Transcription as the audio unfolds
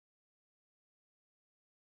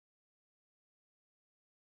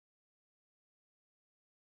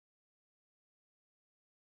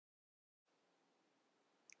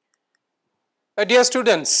Dear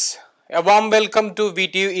students, a warm welcome to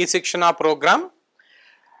VTU e-Shikshana program.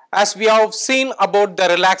 As we have seen about the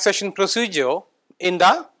relaxation procedure in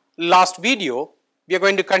the last video, we are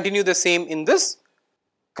going to continue the same in this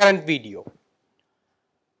current video.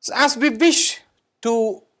 So, as we wish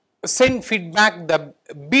to send feedback the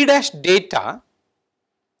B' data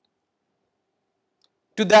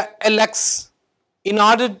to the LX in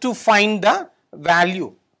order to find the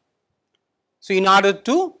value. So, in order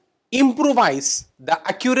to improvise the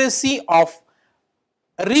accuracy of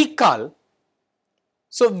recall,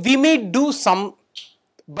 so we may do some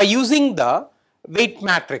by using the weight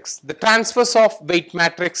matrix, the transfers of weight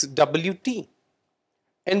matrix WT.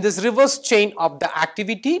 In this reverse chain of the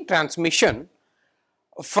activity transmission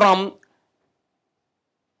from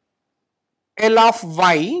L of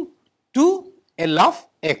Y to L of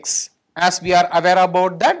X. As we are aware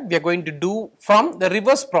about that, we are going to do from the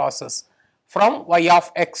reverse process from Y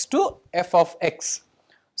of X to F of X.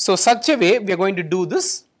 So, such a way we are going to do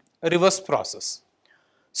this reverse process.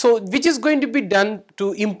 So, which is going to be done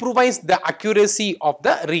to improvise the accuracy of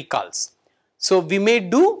the recalls. So, we may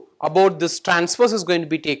do about this transfers is going to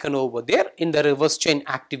be taken over there in the reverse chain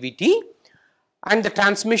activity, and the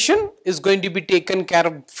transmission is going to be taken care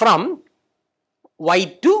of from Y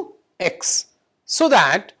to X. So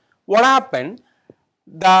that what happened,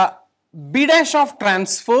 the B' of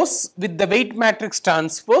transfers with the weight matrix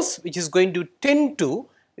transfers, which is going to tend to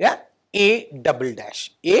A double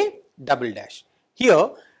dash. Here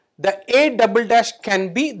the A double dash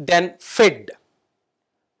can be then fed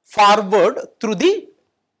forward through the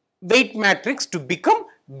weight matrix to become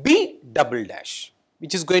B double dash,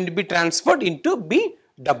 which is going to be transferred into B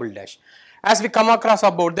double dash. As we come across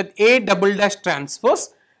about that, A double dash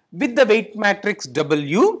transfers with the weight matrix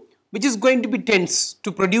W, which is going to be tends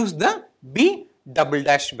to produce the B double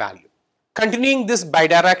dash value. Continuing this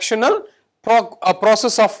bidirectional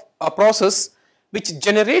process which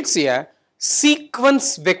generates a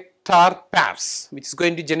sequence vector pairs, which is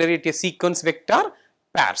going to generate a sequence vector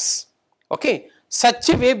pairs. Okay, such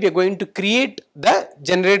a way we are going to create the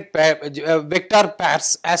vector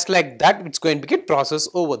pairs as like that, which is going to get processed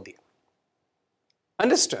over there.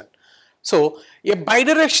 Understand? So, a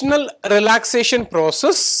bidirectional relaxation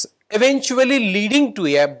process eventually leading to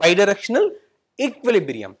a bidirectional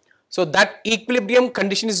equilibrium. So, that equilibrium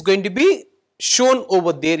condition is going to be shown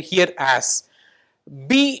over there here as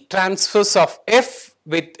B transfers of F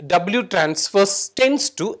with W transfers tends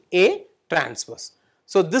to A transfers.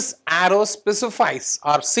 So, this arrow specifies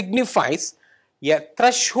or signifies a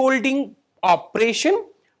thresholding operation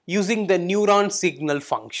using the neuron signal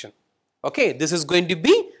function. Okay, this is going to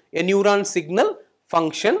be a neuron signal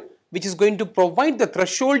function which is going to provide the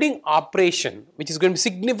thresholding operation, which is going to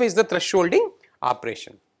signify the thresholding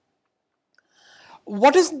operation.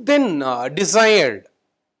 What is then desired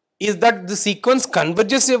is that the sequence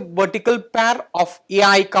converges a vertical pair of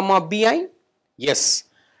AI comma BI? Yes,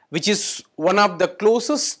 which is one of the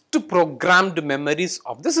closest to programmed memories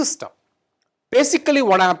of the system. Basically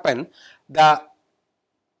what happened, the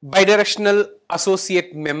bidirectional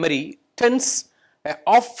associate memory tends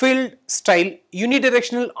off-field style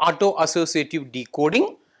unidirectional auto-associative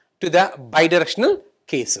decoding to the bidirectional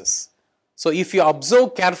cases. So, if you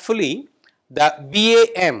observe carefully, the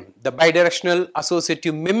BAM, the bidirectional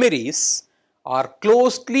associative memories, are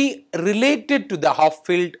closely related to the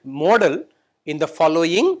half-field model in the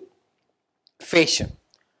following fashion.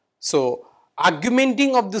 So,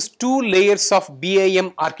 augmenting of these two layers of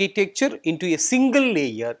BAM architecture into a single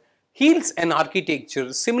layer yields an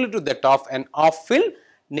architecture similar to that of an off-field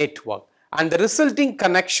network, and the resulting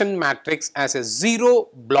connection matrix as a zero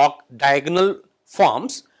block diagonal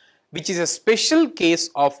forms, which is a special case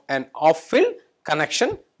of an off-field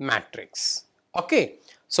connection matrix. Okay.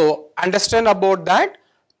 So, understand about that.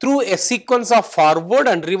 Through a sequence of forward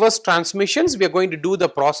and reverse transmissions, we are going to do the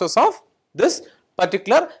process of this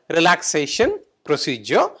particular relaxation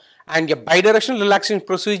procedure, and a bidirectional relaxation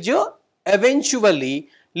procedure eventually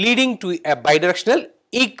leading to a bidirectional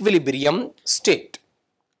equilibrium state.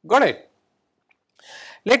 Got it?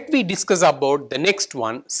 Let me discuss about the next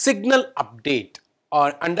one, signal update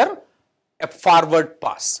or under a forward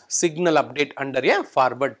pass, signal update under a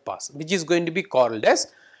forward pass, which is going to be called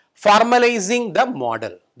as formalizing the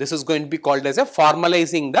model. This is going to be called as a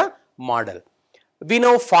formalizing the model. We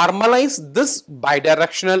now formalize this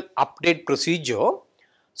bidirectional update procedure.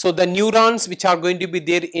 So, the neurons which are going to be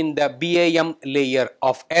there in the BAM layer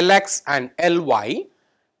of LX and LY,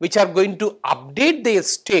 which are going to update their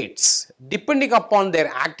states depending upon their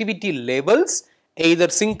activity levels, either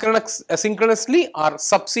synchronously or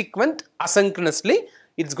subsequent asynchronously,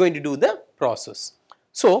 it is going to do the process.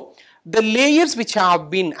 So, the layers which have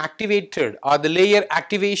been activated or the layer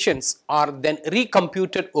activations are then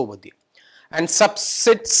recomputed over there, and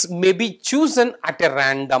subsets may be chosen at a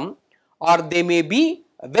random or they may be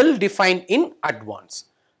well defined in advance.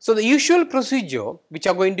 So the usual procedure which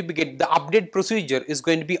are going to be the update procedure is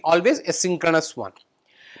going to be always a synchronous one.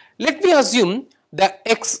 Let me assume the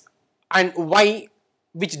X and Y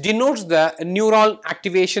which denotes the neural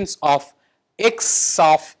activations of X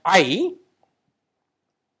of I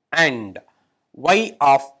and Y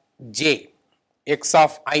of J, X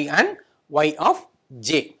of I and Y of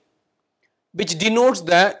J, which denotes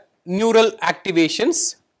the neural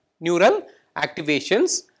activations,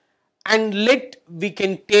 and let we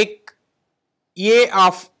can take A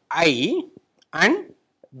of I and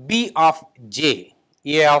B of J,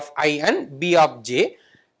 A of I and B of J,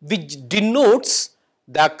 which denotes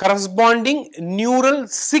the corresponding neural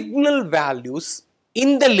signal values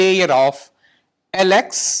in the layer of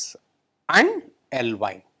Lx and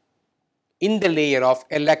Ly, in the layer of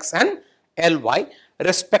Lx and Ly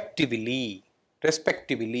respectively.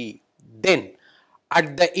 Then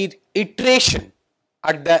at the iteration,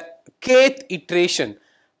 at the kth iteration,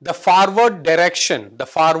 the forward direction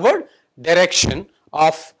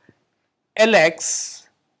of Lx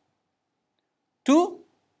to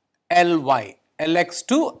Ly,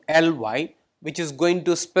 which is going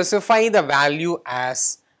to specify the value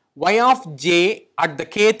as y of j at the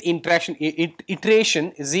kth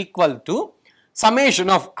iteration is equal to summation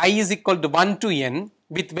of I is equal to 1 to n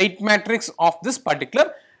with weight matrix of this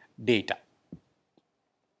particular data.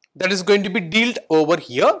 That is going to be dealt over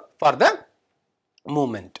here for the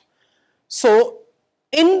moment. So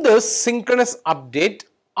in this synchronous update,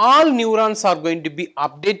 all neurons are going to be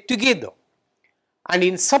updated together, and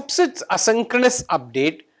in subsets asynchronous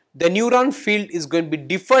update, the neuron field is going to be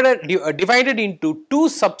divided into two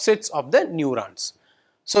subsets of the neurons.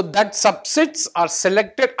 So that subsets are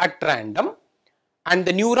selected at random, and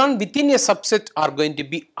the neuron within a subset are going to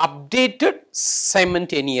be updated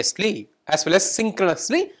simultaneously as well as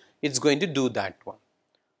synchronously. It's going to do that one,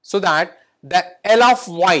 so that the L of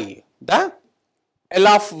Y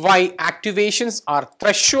activations are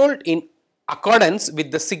threshold in accordance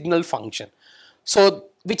with the signal function. So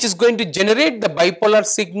which is going to generate the bipolar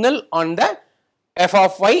signal on the f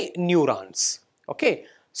of y neurons. Okay.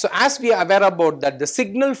 So as we are aware about that, the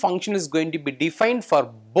signal function is going to be defined for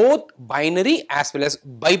both binary as well as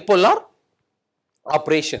bipolar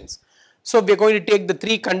operations. So we are going to take the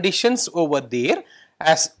three conditions over there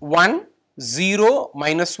as 1, 0,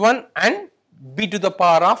 -1 and b to the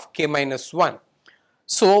power of k minus 1.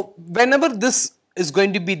 So whenever this is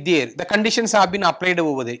going to be there, the conditions have been applied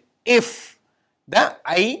over there. If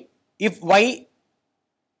y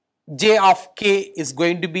j of k is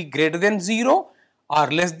going to be greater than 0 or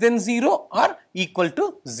less than 0 or equal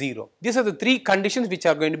to 0. These are the three conditions which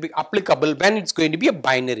are going to be applicable when it's going to be a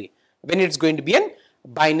binary, when it's going to be a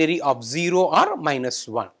binary of 0 or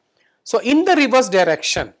 -1. So in the reverse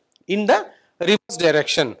direction,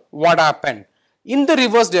 what happened? In the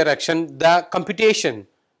reverse direction, the computation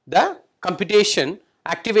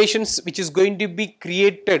activations which is going to be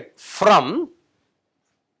created from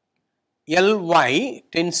Ly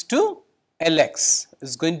tends to Lx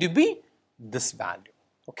is going to be this value.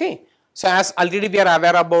 Okay. So as already we are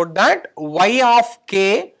aware about that, y of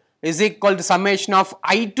k is equal to summation of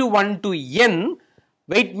I to 1 to n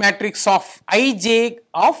weight matrix of ij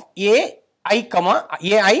of ai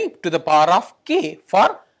to the power of k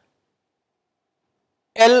for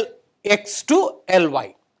Lx to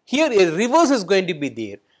Ly. Here a reverse is going to be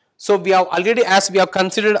there. So we have already, as we have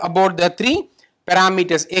considered about the three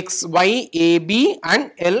parameters x, y, a, b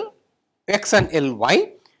and L, x and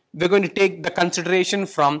Ly, we are going to take the consideration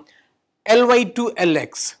from Ly to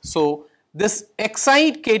Lx. So this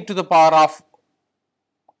xi k to the power of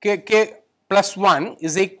k plus 1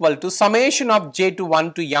 is equal to summation of j to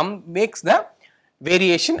 1 to m makes the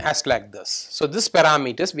variation as like this. So this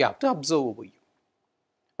parameters we have to observe over here.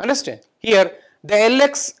 Understand? Here the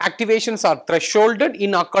Lx activations are thresholded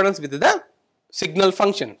in accordance with the signal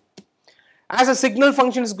function. As a signal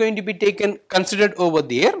function is going to be considered over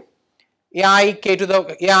there, ai to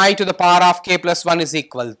the power of k plus 1 is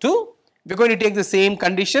equal to, we are going to take the same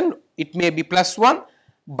condition, it may be plus 1,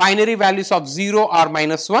 binary values of 0 or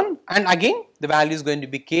 -1, and again the value is going to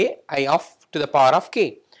be k I to the power of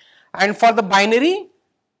k. And for the binary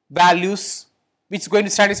values which is going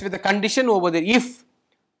to satisfy the condition over there, if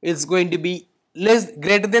it's going to be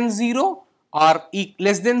greater than 0 or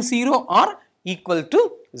less than 0 or equal to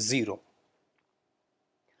 0.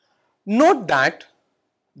 Note that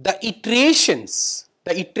the iteration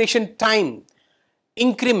time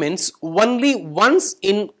increments only once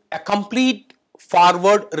in a complete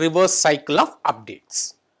forward reverse cycle of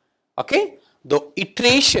updates. Okay, the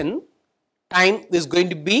iteration time is going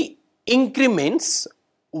to be increments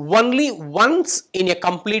only once in a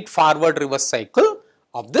complete forward reverse cycle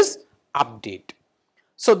of this update.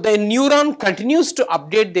 So the neuron continues to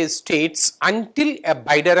update their states until a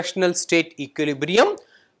bidirectional state equilibrium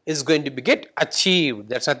is going to be get achieved.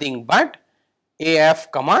 That's nothing but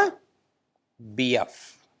AF comma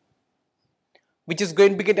BF, which is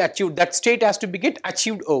going to be get achieved. That state has to be get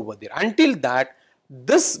achieved over there. Until that,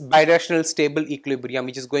 this bidirectional stable equilibrium,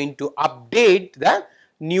 which is going to update the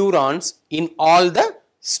neurons in all the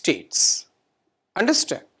states.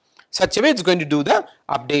 Understand? Such a way it's going to do the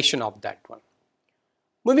updation of that one.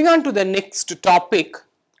 Moving on to the next topic,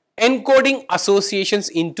 encoding associations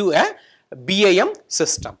into a BAM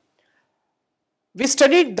system. We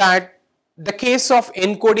studied that the case of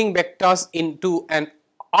encoding vectors into an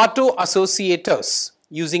auto-associators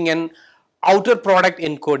using an outer product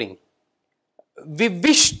encoding. We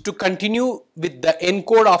wish to continue with the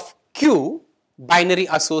encode of Q binary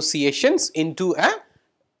associations into a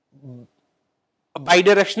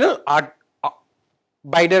bidirectional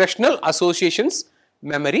associations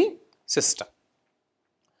memory system.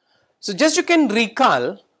 So just you can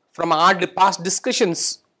recall from our past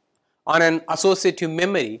discussions on an associative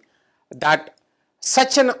memory that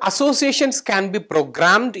such an associations can be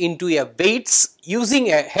programmed into a weights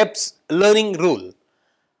using a Hebb's learning rule,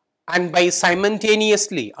 and by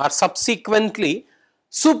simultaneously or subsequently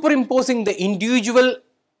superimposing the individual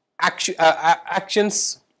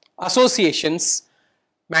actions associations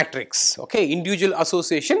matrix, okay, individual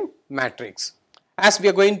association matrix. As we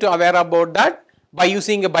are going to aware about that, by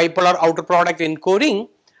using a bipolar outer product encoding,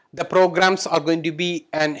 the programs are going to be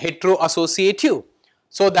an hetero-associative,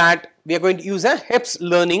 so that we are going to use a Hebb's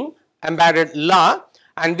learning embedded law,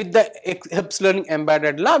 and with the Hebb's learning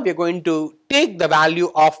embedded law, we are going to take the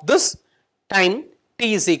value of this time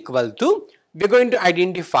t is equal to, we are going to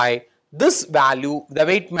identify this value, the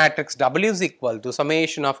weight matrix W is equal to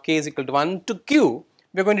summation of k is equal to 1 to q.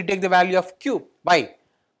 We are going to take the value of q by,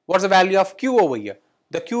 what's the value of q over here?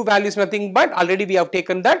 The q value is nothing but, already we have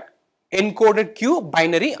taken that encoded q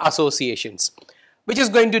binary associations, which is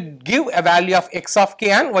going to give a value of x of k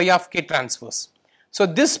and y of k transverse. So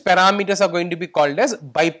these parameters are going to be called as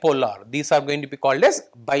bipolar. These are going to be called as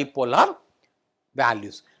bipolar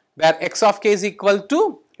values, where x of k is equal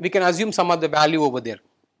to, we can assume some of the value over there.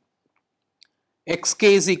 Xk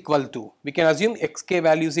is equal to, we can assume xk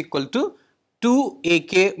value is equal to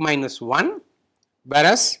 2ak minus 1,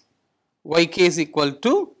 whereas yk is equal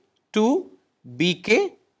to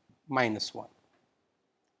 2bk minus 1.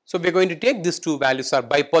 So we are going to take these two values are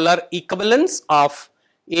bipolar equivalence of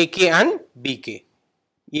ak and bk,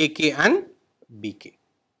 ak and bk.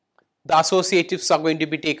 The associatives are going to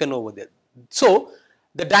be taken over there. So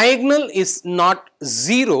the diagonal is not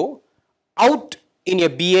 0 out in a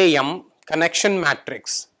BAM connection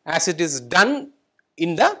matrix as it is done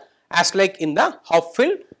in the, as like in the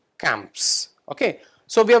Hopfield camps. Okay.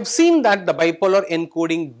 So we have seen that the bipolar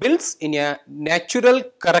encoding builds in a natural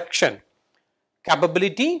correction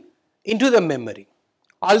capability into the memory.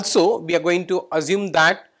 Also, we are going to assume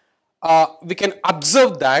that we can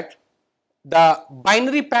observe that the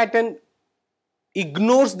binary pattern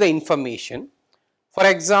ignores the information. For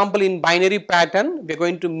example, in binary pattern, we are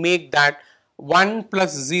going to make that 1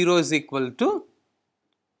 plus 0 is equal to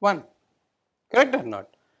 1. Correct or not?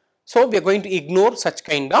 So we are going to ignore such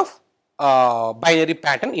kind of binary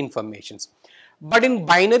pattern informations. But in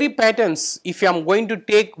binary patterns, if I am going to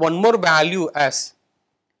take one more value as,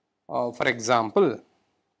 for example,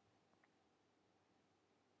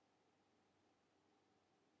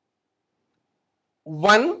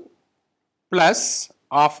 one plus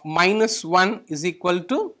of minus 1 is equal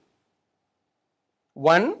to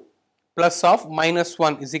 1 plus of minus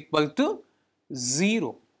 1 is equal to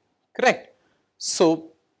 0. Correct?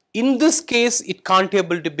 So in this case, it can't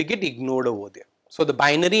able to be get ignored over there. So the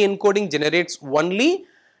binary encoding generates only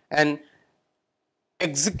an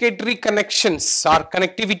executory connections or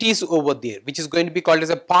connectivities over there, which is going to be called as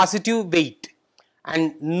a positive weight,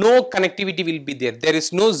 and no connectivity will be there. There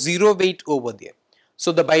is no zero weight over there.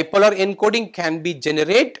 So the bipolar encoding can be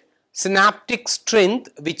generate synaptic strength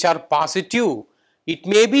which are positive. It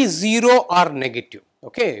may be 0 or negative,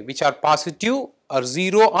 okay, which are positive or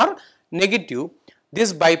 0 or negative.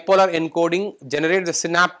 This bipolar encoding generates the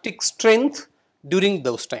synaptic strength during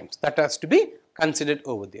those times. That has to be considered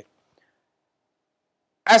over there.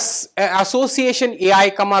 As association AI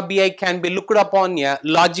comma BI can be looked upon a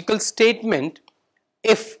logical statement,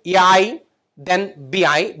 if AI then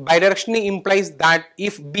BI bidirectionally implies that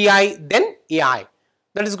if BI then AI.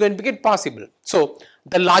 that is going to get possible. So,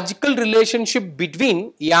 the logical relationship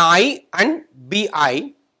between AI and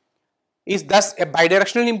BI is thus a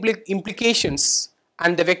bidirectional implications,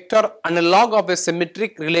 and the vector analog of a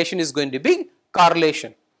symmetric relation is going to be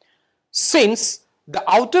correlation. Since the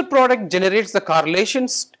outer product generates the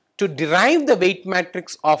correlations to derive the weight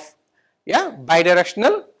matrix of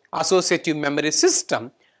bidirectional associative memory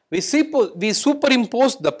system, we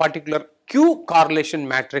superimpose the particular Q correlation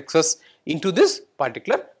matrices into this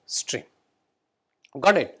particular string.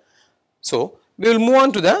 Got it? So, we will move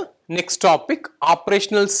on to the next topic,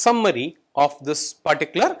 operational summary of this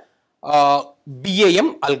particular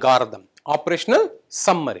BAM algorithm, operational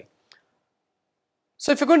summary.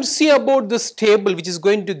 So, if you are going to see about this table which is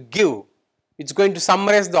going to give, it's going to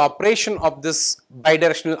summarize the operation of this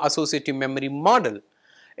bidirectional associative memory model.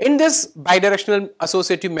 In this bidirectional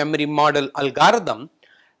associative memory model algorithm,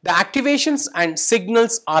 the activations and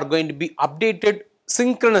signals are going to be updated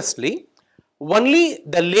synchronously, only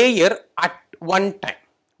the layer at one time,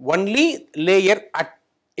 only layer at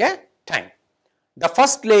a time. The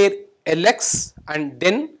first layer LX and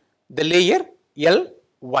then the layer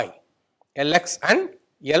LY, LX and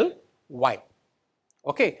LY.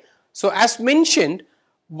 Okay. So, as mentioned,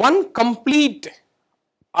 one complete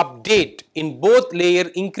update in both layer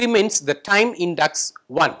increments the time index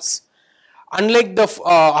once. Unlike the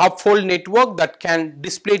upfold network that can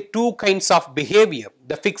display two kinds of behavior,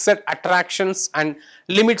 the fixed attractions and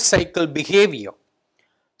limit cycle behavior.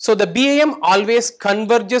 So, the BAM always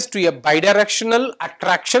converges to a bidirectional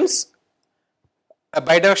attractions, a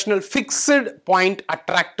bidirectional fixed point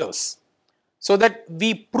attractors. So, that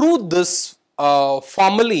we prove this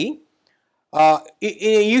formally.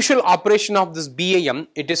 In a usual operation of this BAM,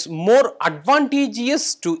 it is more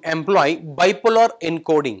advantageous to employ bipolar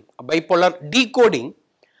encoding, bipolar decoding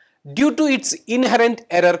due to its inherent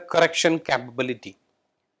error correction capability,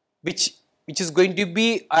 which is going to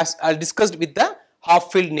be as discussed with the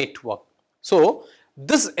half-filled network. So,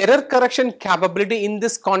 this error correction capability in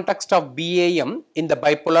this context of BAM in the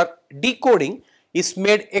bipolar decoding is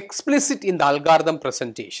made explicit in the algorithm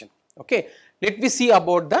presentation. Okay. Let me see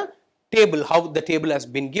about the table, how the table has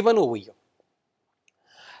been given over here.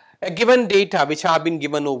 A given data which have been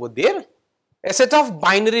given over there, a set of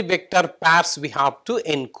binary vector pairs we have to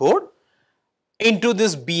encode into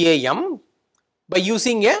this BAM by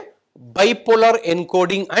using a bipolar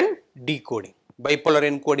encoding and decoding, bipolar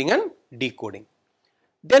encoding and decoding.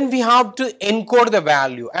 Then we have to encode the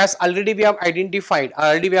value, as already we have identified,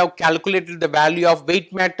 already we have calculated the value of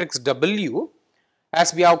weight matrix W,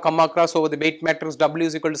 as we have come across over the weight matrix W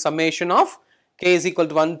is equal to summation of K is equal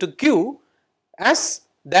to 1 to Q as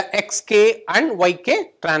the XK and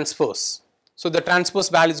YK transpose. So, the transpose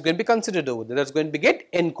value is going to be considered over there, that is going to be get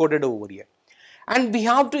encoded over here. And we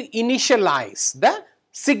have to initialize the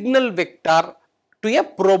signal vector to a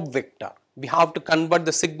probe vector. We have to convert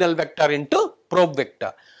the signal vector into probe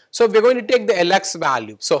vector. So, we are going to take the LX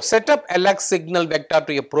value. So, set up LX signal vector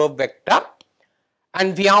to a probe vector,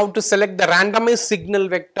 and we have to select the randomized signal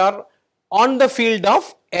vector on the field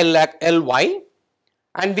of Ly,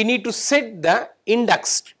 and we need to set the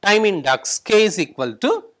index, time index K is equal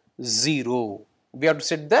to 0. We have to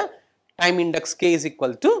set the time index K is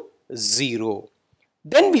equal to 0.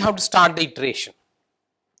 Then we have to start the iteration.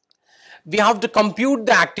 We have to compute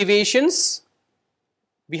the activations.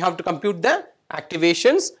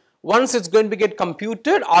 Once it's going to get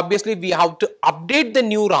computed, obviously we have to update the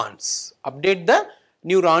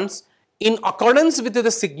neurons, in accordance with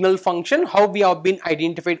the signal function how we have been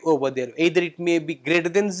identified over there. Either it may be greater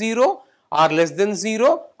than 0 or less than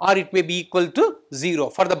 0, or it may be equal to 0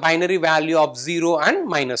 for the binary value of 0 and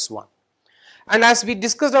 -1. And as we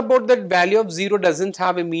discussed about that, value of 0 doesn't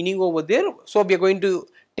have a meaning over there. So, we are going to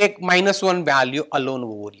take -1 value alone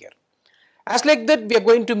over here. As like that, we are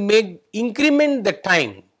going to increment the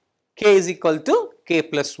time K is equal to K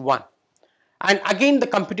plus 1. And again the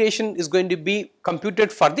computation is going to be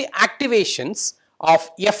computed for the activations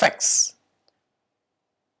of Fx,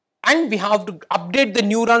 and we have to update the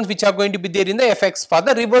neurons which are going to be there in the Fx for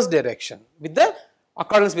the reverse direction with the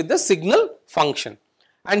accordance with the signal function.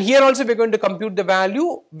 And here also we are going to compute the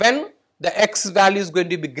value when the x value is going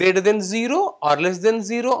to be greater than 0 or less than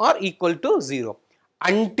 0 or equal to 0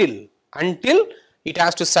 until it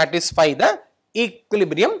has to satisfy the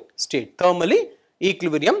equilibrium state, thermally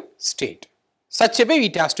equilibrium state. Such a way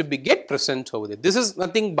it has to be get present over there. This is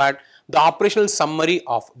nothing but the operational summary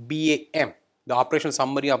of BAM, the operational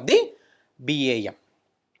summary of the BAM.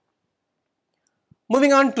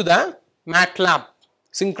 Moving on to the MATLAB,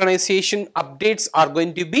 synchronization updates are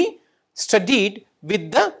going to be studied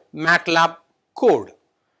with the MATLAB code.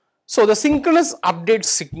 So the synchronous update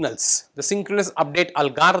signals, the synchronous update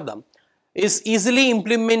algorithm is easily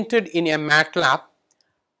implemented in a MATLAB,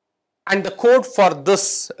 and the code for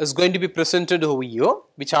this is going to be presented over here,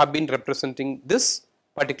 which I have been representing this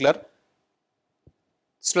particular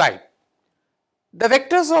slide. The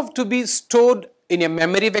vectors are to be stored in a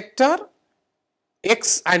memory vector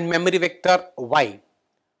x and memory vector y,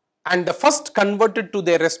 and the first converted to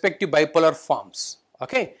their respective bipolar forms.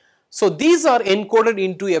 Okay. So these are encoded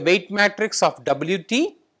into a weight matrix of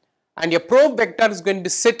Wt, and a probe vector is going to be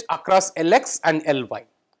set across Lx and Ly.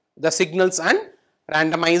 The signals and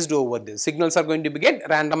randomized over there. Signals are going to be get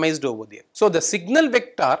randomized over there. So the signal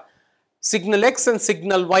vector, signal x and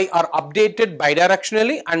signal y are updated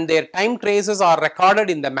bidirectionally, and their time traces are recorded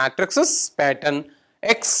in the matrices pattern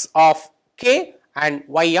x of k and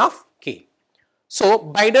y of k. So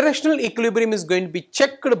bidirectional equilibrium is going to be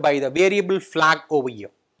checked by the variable flag over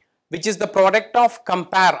here, which is the product of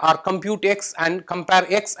compare or compute x and compare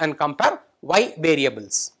y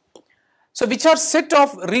variables. So which are set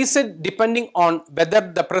of reset depending on whether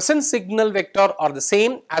the present signal vector are the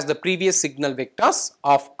same as the previous signal vectors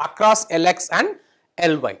of across Lx and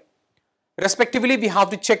Ly. Respectively, we have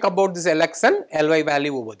to check about this Lx and Ly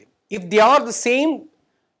value over there. If they are the same,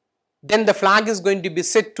 then the flag is going to be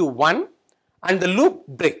set to 1 and the loop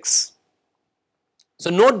breaks. So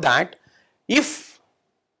note that if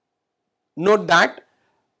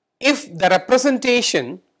the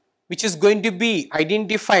representation which is going to be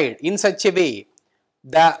identified in such a way,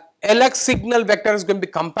 the Lx signal vector is going to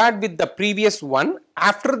be compared with the previous one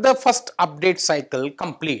after the first update cycle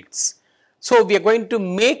completes. So we are going to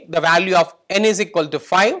make the value of n is equal to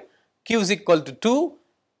 5, q is equal to 2,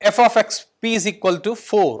 f of x p is equal to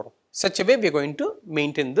 4. Such a way we are going to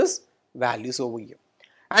maintain this values over here.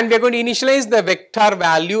 And we are going to initialize the vector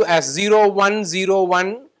value as 0, 1, 0,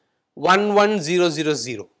 1, 1, 1, 0, 0,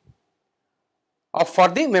 0. For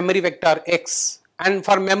the memory vector x, and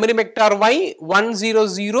for memory vector y 1 0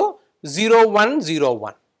 0 0 1 0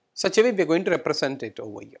 1. Such a way we are going to represent it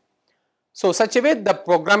over here. So such a way the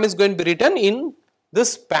program is going to be written in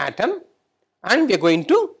this pattern, and we are going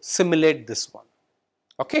to simulate this one.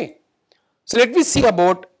 Okay. So let me see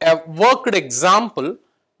about a worked example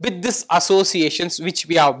with this associations which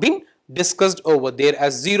we have been discussed over there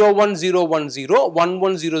as 0 1 0 1 0 1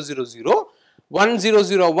 1 0 0 0 1 0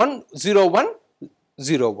 0 1 0 1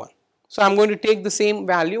 0 1. So I am going to take the same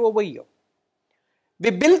value over here. We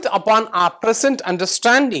built upon our present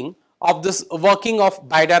understanding of this working of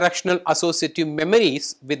bidirectional associative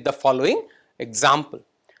memories with the following example.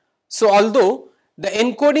 So although the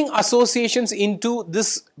encoding associations into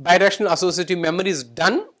this bidirectional associative memory is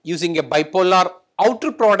done using a bipolar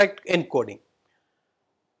outer product encoding,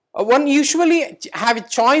 one usually have a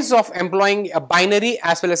choice of employing a binary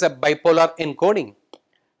as well as a bipolar encoding.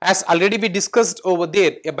 As already we discussed over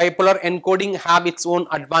there, a bipolar encoding have its own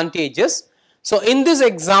advantages. So in this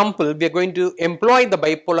example, we are going to employ the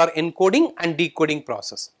bipolar encoding and decoding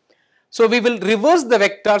process. So we will reverse the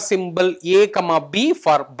vector symbol a comma b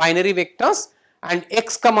for binary vectors and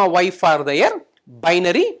x comma y for their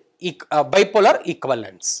binary bipolar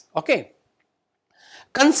equivalents. Okay.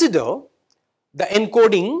 Consider the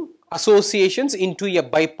encoding associations into a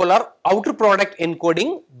bipolar outer product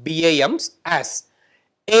encoding BAMs as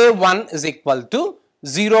A1 is equal to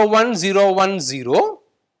 0 1 0 1 0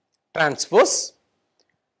 transpose,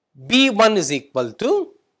 B1 is equal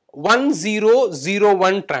to 1 0 0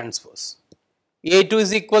 1 transpose, A2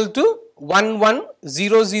 is equal to 1 1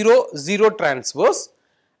 0 0 0 transpose,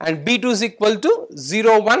 and B2 is equal to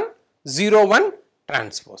 0 1 0 1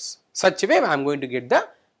 transpose. Such a way I am going to get the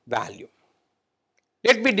value.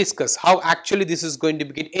 Let me discuss how actually this is going to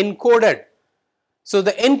be get encoded. So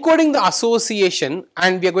the encoding the association,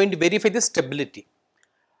 and we are going to verify the stability.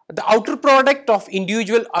 The outer product of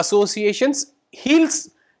individual associations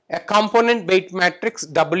yields a component weight matrix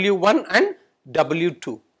W1 and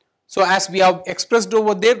W2. So as we have expressed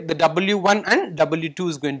over there, the W1 and W2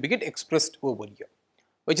 is going to be get expressed over here,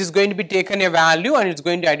 which is going to be taken a value and it's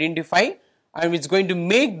going to identify and it's going to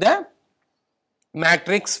make the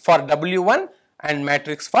matrix for W1 and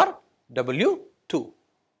matrix for W2.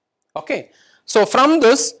 Okay. So from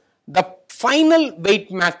this, the final weight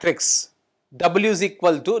matrix W is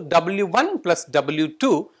equal to W1 plus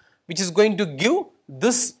W2, which is going to give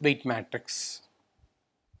this weight matrix.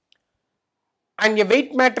 And a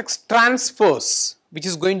weight matrix transpose, which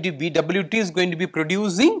is going to be W2 is going to be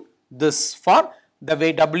producing this for the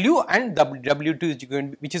way W, and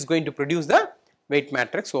W2 which is going to produce the weight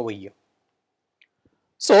matrix over here.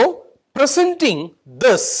 So presenting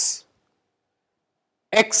this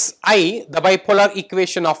xi, the bipolar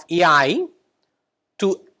equation of ai,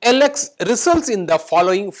 to Lx results in the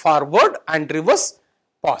following forward and reverse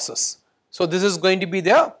passes. So this is going to be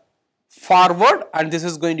the forward and this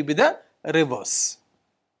is going to be the reverse.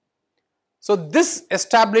 So this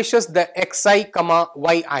establishes the xi comma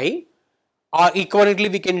yi, or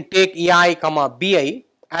equivalently we can take ei comma bi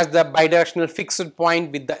as the bidirectional fixed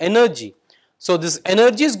point with the energy. So this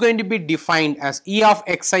energy is going to be defined as E of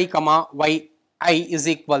xi comma yi is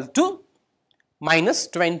equal to minus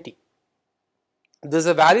 20. This is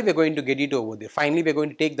a value we are going to get it over there. Finally, we are going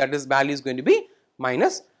to take that this value is going to be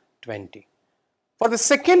minus 20. For the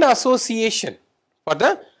second association,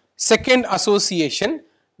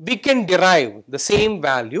 we can derive the same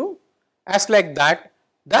value as like that,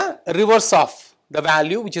 the reverse of the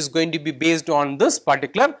value which is going to be based on this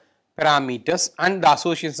particular parameters, and the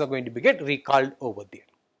associations are going to be get recalled over there.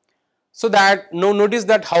 So that now notice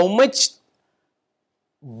that how much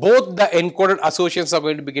both the encoded associations are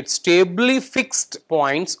going to be get stably fixed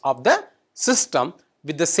points of the system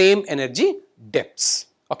with the same energy depths.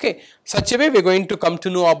 Okay, such a way we are going to come to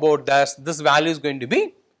know about this value is going to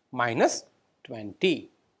be minus 20.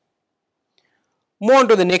 Move on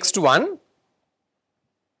to the next one.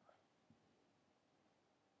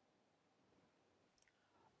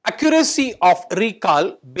 Accuracy of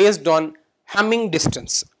recall based on Hamming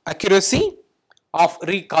distance. Accuracy of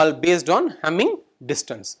recall based on Hamming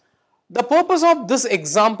distance. The purpose of this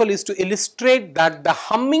example is to illustrate that the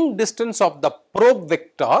Hamming distance of the probe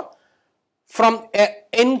vector from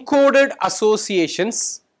encoded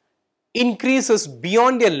associations increases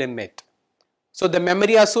beyond a limit. So the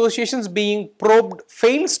memory associations being probed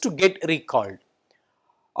fails to get recalled,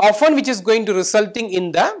 often which is going to resulting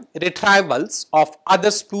in the retrievals of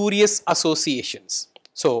other spurious associations.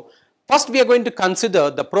 So first we are going to consider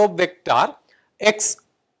the probe vector x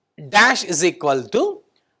dash is equal to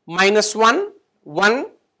minus 1, 1,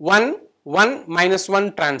 1, 1, minus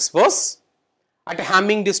 1 transverse at a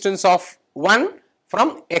Hamming distance of 1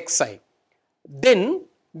 from xi. Then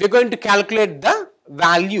we are going to calculate the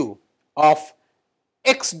value of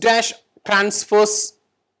x dash transverse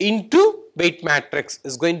into weight matrix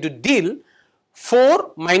is going to deal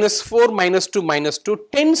 4 minus 2 minus 2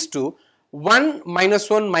 tends to 1 minus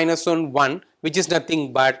 1 minus 1 1, which is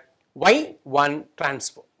nothing but y1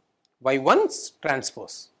 transfer, y1's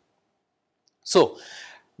transpose. So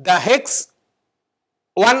the x1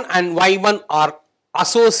 and y1 are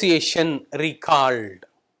association recalled.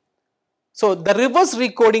 So the reverse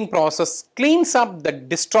recoding process cleans up the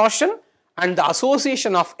distortion and the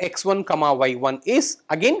association of x1 comma y1 is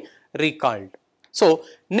again recalled. So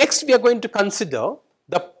next we are going to consider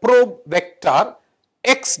the probe vector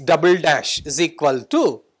x double dash is equal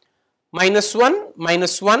to minus 1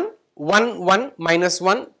 minus 1 1 1 minus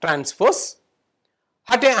 1 transverse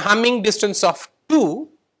at a Hamming distance of 2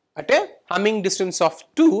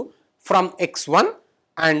 from x1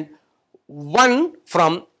 and 1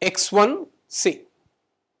 from x1 say.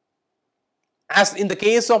 As in the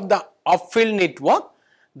case of the upfield network,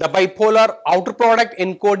 the bipolar outer product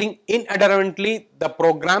encoding inadvertently the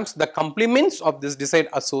programs the complements of this desired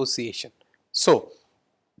association. So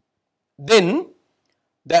then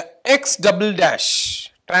the x double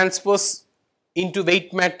dash transverse into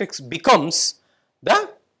weight matrix becomes the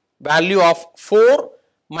value of 4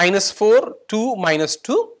 minus 4 2 minus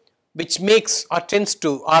 2, which makes or tends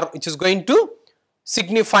to, or which is going to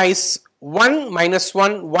signifies 1 minus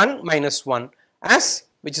 1 1 minus 1 as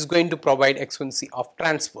which is going to provide x1c of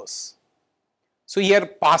transverse. So here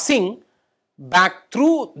passing back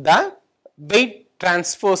through the weight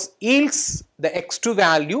transverse yields the x2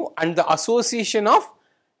 value, and the association of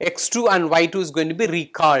x2 and y2 is going to be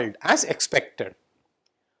recalled as expected.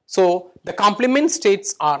 So the complement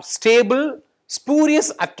states are stable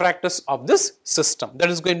spurious attractors of this system. That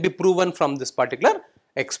is going to be proven from this particular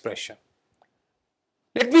expression.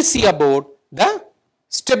 Let me see about the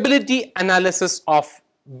stability analysis of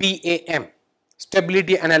BAM,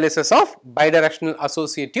 stability analysis of bidirectional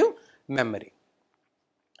associative memory.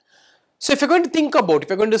 So if you are going to think about, if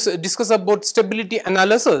you are going to discuss about stability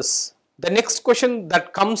analysis, the next question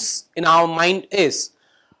that comes in our mind is,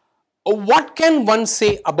 what can one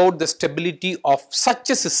say about the stability of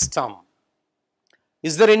such a system?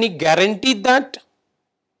 Is there any guarantee that,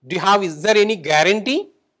 is there any guarantee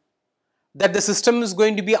that the system is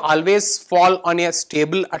going to be always fall on a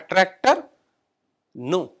stable attractor?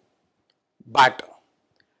 No. But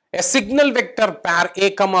a signal vector pair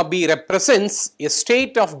A comma B represents a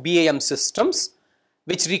state of BAM systems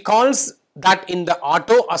which recalls that in the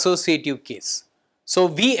auto associative case. So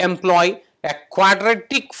we employ a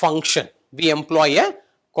quadratic function,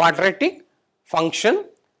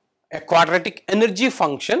 a quadratic energy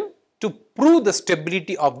function to prove the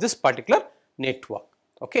stability of this particular network.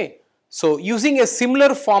 Okay. So, using a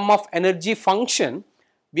similar form of energy function,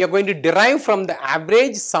 we are going to derive from the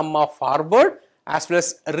average sum of forward as well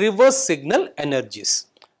as reverse signal energies.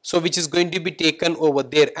 So, which is going to be taken over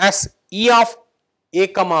there as E of A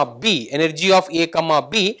comma B, energy of A comma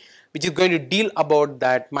B, which is going to deal about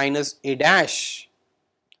that minus A dash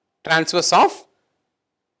transverse of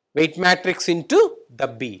weight matrix into the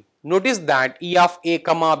B. Notice that E of A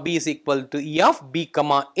comma B is equal to E of B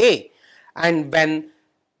comma A, and when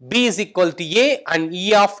B is equal to A and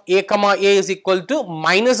E of A comma A is equal to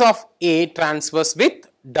minus of A transverse with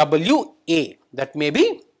WA, that may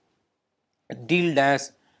be dealt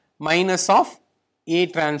as minus of A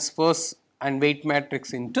transverse and weight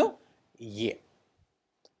matrix into A,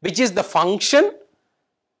 which is the function,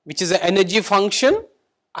 which is the energy function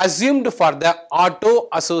assumed for the auto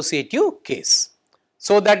associative case.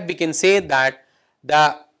 So that we can say that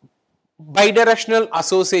the bidirectional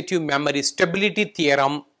associative memory stability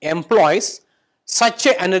theorem employs such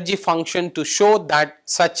an energy function to show that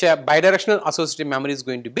such a bidirectional associative memory is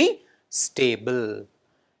going to be stable.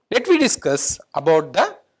 Let me discuss about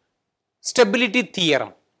the stability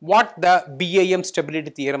theorem, what the BAM stability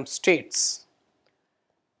theorem states.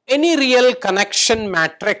 Any real connection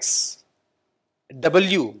matrix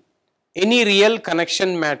W, any real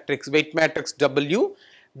connection matrix, weight matrix W,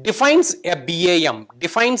 defines a BAM,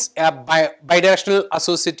 defines a bidirectional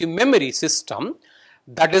associative memory system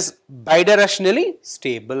that is bidirectionally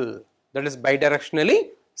stable, that is bidirectionally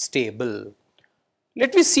stable.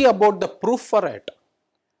 Let me see about the proof for it.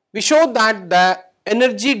 We show that the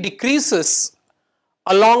energy decreases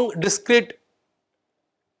along the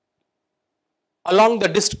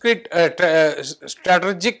discrete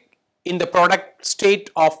strategic in the product state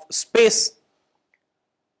of space.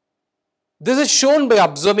 This is shown by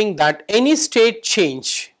observing that any state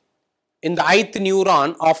change in the ith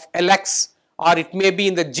neuron of Lx, or it may be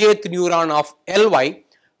in the jth neuron of Ly,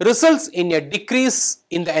 results in a decrease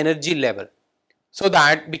in the energy level. So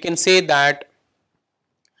that we can say that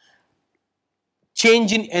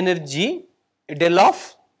change in energy del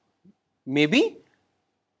of may be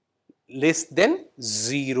less than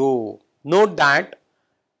 0. Note that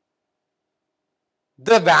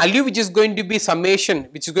the value which is going to be summation,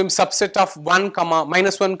 which is going to be subset of 1 comma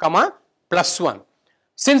minus 1 comma plus 1.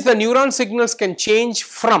 Since the neuron signals can change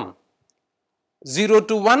from 0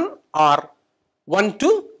 to 1 or 1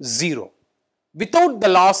 to 0 without the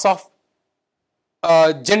loss of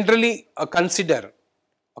generally consider,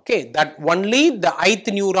 okay, that only the ith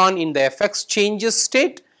neuron in the fx changes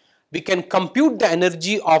state, we can compute the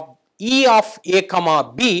energy of E of A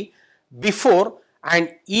comma B before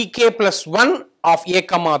and Ek plus 1 of A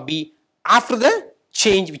comma B after the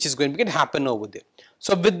change which is going to happen over there.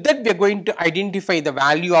 So with that we are going to identify the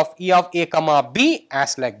value of E of A comma B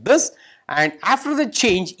as like this, and after the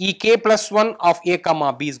change Ek plus 1 of A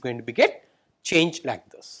comma B is going to be get changed like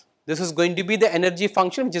this. This is going to be the energy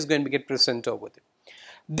function which is going to get present over there.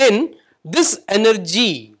 Then this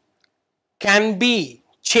energy can be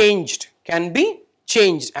changed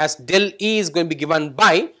as del E is going to be given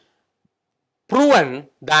by proven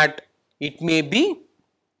that it may be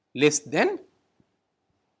less than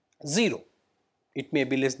 0. It may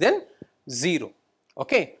be less than 0.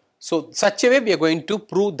 Okay. So such a way we are going to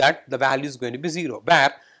prove that the value is going to be 0,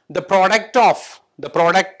 where the product of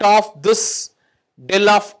this del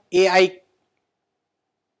of AI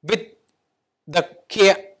with the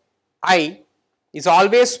Ki is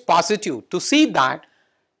always positive, to see that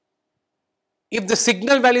if the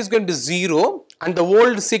signal value is going to be 0 and the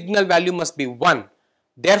old signal value must be 1.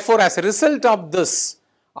 Therefore, as a result of this,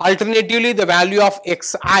 alternatively the value of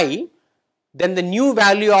Xi, then the new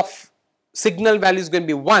value of signal value is going to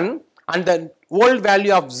be 1 and the old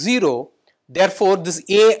value of 0. Therefore, this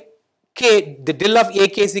AK, the del of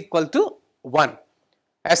AK is equal to 1.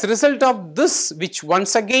 As a result of this, which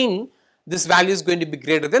once again this value is going to be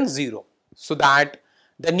greater than 0. So that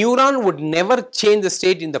the neuron would never change the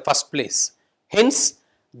state in the first place. Hence,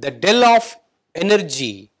 the del of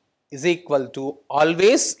energy is equal to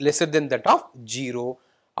always lesser than that of 0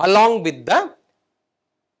 along with the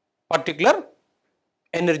particular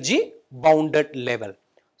energy bounded level.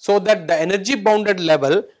 So that the energy bounded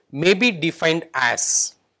level may be defined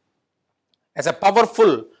as a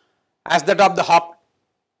powerful as that of the Hop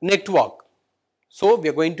network. So we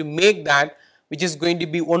are going to make that, which is going to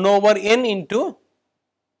be 1 over n into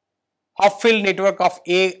Hopfield network of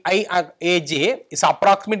AI Aj is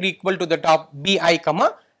approximately equal to that of Bi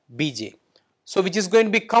comma Bj. So which is going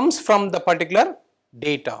to be comes from the particular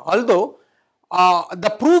data. Although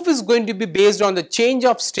the proof is going to be based on the change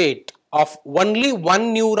of state of only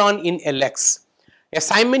one neuron in LX. A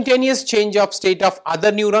simultaneous change of state of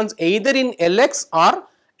other neurons either in LX or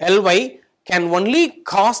LY can only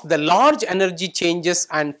cause the large energy changes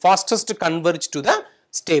and fastest converge to the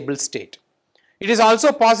stable state. It is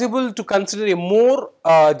also possible to consider a more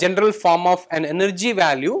general form of an energy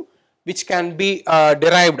value which can be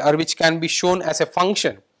derived or which can be shown as a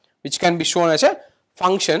function,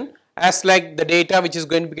 as like the data which is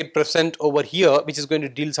going to get present over here, which is going to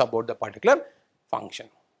deals about the particular function.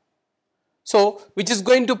 So, which is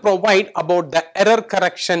going to provide about the error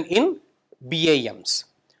correction in BAMs.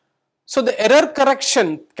 So, the error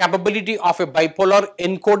correction capability of a bipolar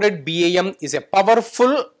encoded BAM is a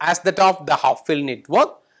powerful as that of the half-fill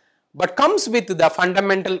network, but comes with the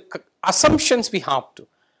fundamental assumptions we have to.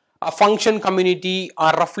 A function community,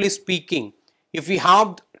 or roughly speaking, if we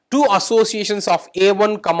have two associations of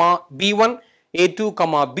A1, B1, A2,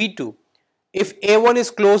 B2, if A1 is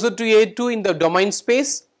closer to A2 in the domain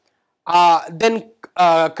space, then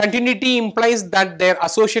continuity implies that their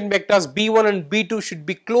association vectors B1 and B2 should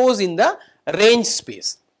be close in the range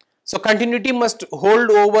space. So, continuity must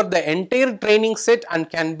hold over the entire training set and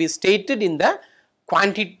can be stated in the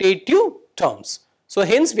quantitative terms. So,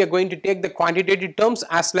 hence we are going to take the quantitative terms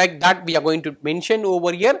as like that we are going to mention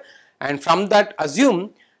over here, and from that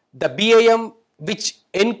assume the BAM which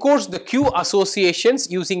encodes the Q associations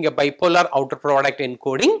using a bipolar outer product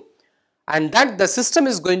encoding, and that the system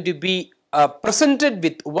is going to be presented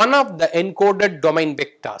with one of the encoded domain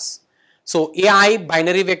vectors. So, AI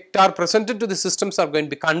binary vector presented to the systems are going to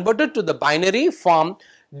be converted to the binary form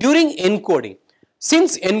during encoding.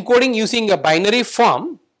 Since encoding using a binary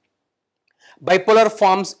form, bipolar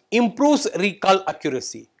forms improves recall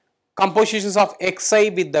accuracy. Compositions of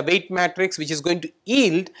Xi with the weight matrix which is going to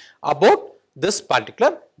yield about this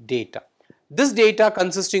particular data. This data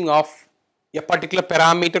consisting of a particular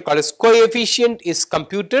parameter called as coefficient is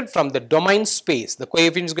computed from the domain space. The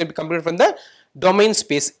coefficient is going to be computed from the domain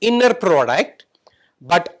space inner product,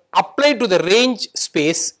 but applied to the range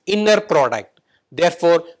space inner product.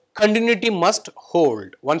 Therefore, continuity must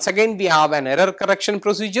hold. Once again, we have an error correction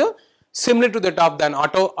procedure similar to that of an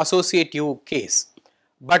auto associative case,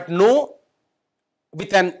 but no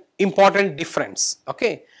with an important difference.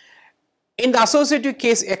 Okay. In the associative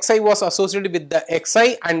case, Xi was associated with the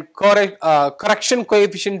Xi and correction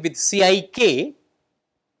coefficient with Cik,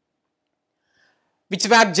 which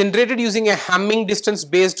were generated using a Hamming distance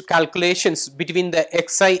based calculations between the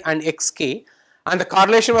Xi and Xk, and the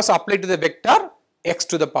correlation was applied to the vector x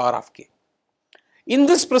to the power of k. In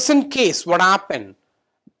this present case, what happened?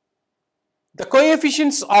 The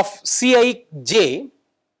coefficients of Cij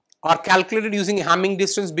are calculated using a Hamming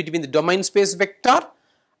distance between the domain space vector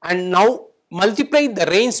and now multiply the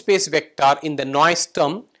range space vector in the noise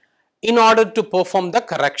term in order to perform the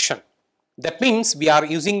correction. That means we are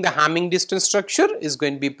using the Hamming distance structure is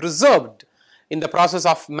going to be preserved in the process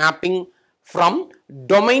of mapping from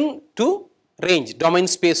domain to range, domain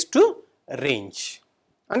space to range.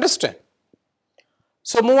 Understand?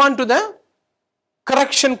 So, move on to the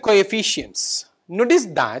correction coefficients. Notice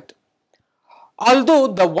that although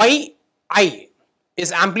the yi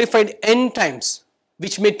is amplified n times,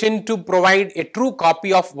 which may tend to provide a true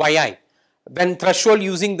copy of yi when threshold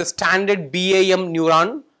using the standard BAM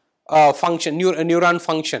neuron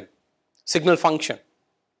function, signal function.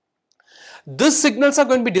 These signals are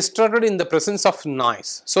going to be distorted in the presence of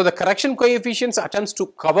noise. So, the correction coefficients attempts to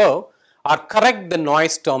cover or correct the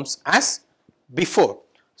noise terms as before.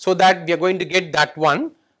 So, that we are going to get that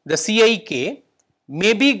one, the Cik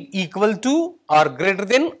may be equal to or greater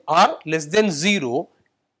than or less than 0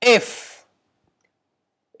 if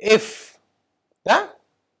the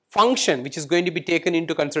function which is going to be taken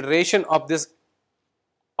into consideration of this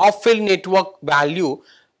off-fill network value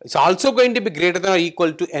is also going to be greater than or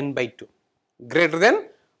equal to n by 2, greater than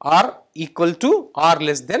or equal to or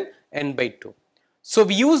less than n by 2. So,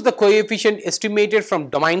 we use the coefficient estimated from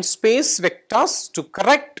domain space vectors to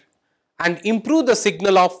correct and improve the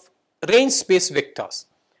signal of range space vectors.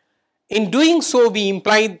 In doing so, we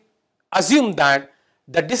assume that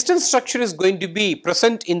the distance structure is going to be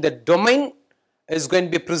present in the domain, is going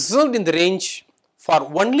to be preserved in the range for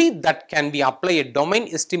only that can be apply a domain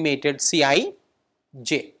estimated Cij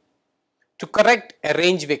to correct a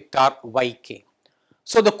range vector Yk.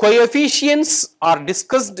 So, the coefficients are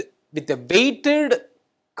discussed with the weighted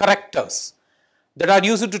correctors that are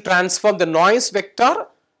used to transform the noise vector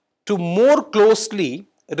to more closely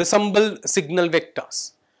resemble signal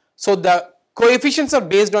vectors. So, the coefficients are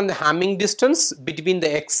based on the Hamming distance between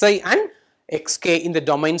the Xi and Xk in the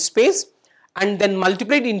domain space and then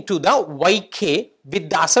multiplied into the Yk with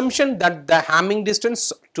the assumption that the Hamming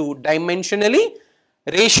distance to dimensionally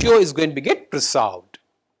ratio is going to be get preserved.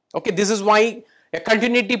 Okay, this is why a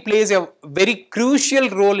continuity plays a very crucial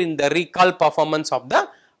role in the recall performance of the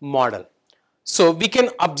model. So, we can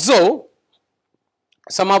observe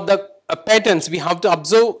some of the patterns, we have to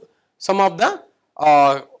observe some of the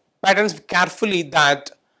patterns carefully.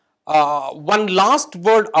 That one last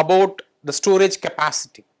word about the storage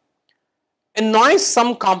capacity. A noise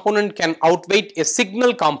sum component can outweigh a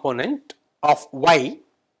signal component of Y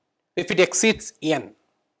if it exceeds N.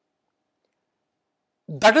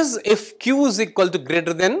 That is, if Q is equal to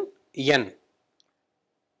greater than N.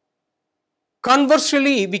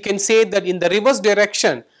 Conversely, we can say that in the reverse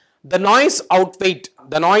direction, the noise outweigh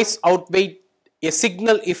a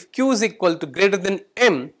signal if Q is equal to greater than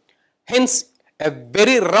M. Hence, a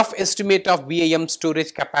very rough estimate of BAM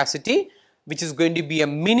storage capacity, which is going to be a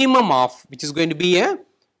minimum of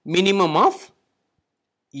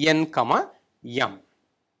N comma M.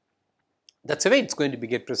 That's the way it's going to be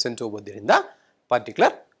get present over there in the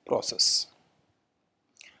particular process.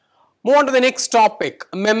 Move on to the next topic,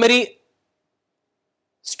 memory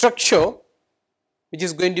structure, which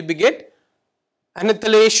is going to be get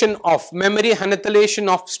annihilation of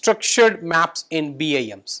structured maps in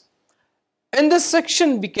BAMs. In this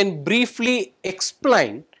section, we can briefly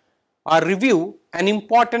explain or review an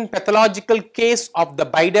important pathological case of the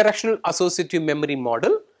bidirectional associative memory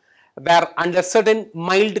model, where under certain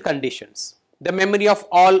mild conditions, the memory of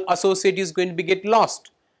all associatives is going to be get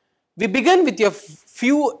lost. We begin with a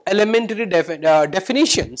few elementary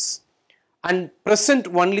definitions and present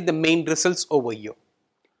only the main results over here.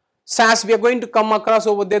 So, as we are going to come across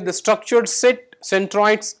over there the structured set,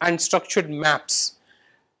 centroids and structured maps.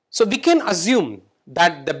 So, we can assume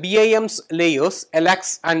that the BAM's layers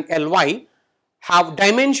Lx and Ly have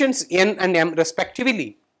dimensions n and m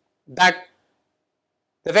respectively, that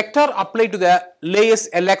the vector applied to the layers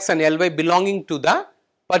Lx and Ly belonging to the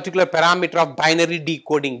particular parameter of binary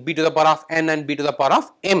decoding b to the power of n and b to the power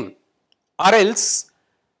of m, or else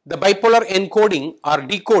the bipolar encoding or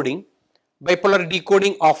decoding, bipolar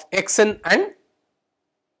decoding of xn and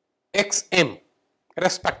xm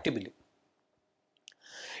respectively.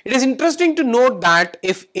 It is interesting to note that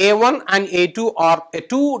if a1 and a2 are a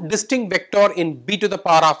two distinct vector in b to the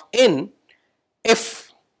power of n,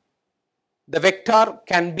 if the vector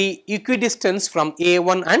can be equidistant from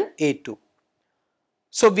a1 and a2.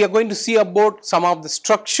 So, we are going to see about some of the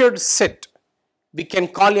structured set we can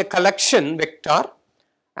call a collection vector,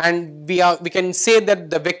 and we can say that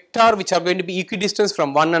the vector which are going to be equidistant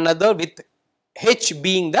from one another, with h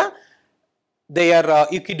being their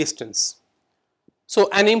equidistance. So,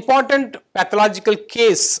 an important pathological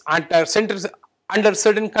case under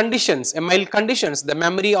certain conditions, mild conditions, the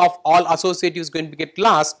memory of all associatives is going to get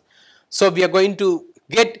lost. So, we are going to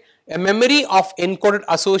get a memory of encoded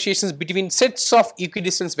associations between sets of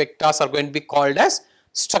equidistant vectors are going to be called as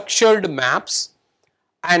structured maps,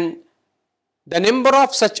 and the number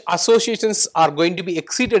of such associations are going to be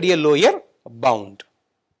exceeded a lower bound.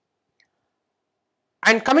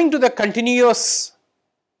 And coming to the continuous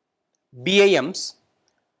BAMs,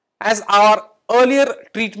 as our earlier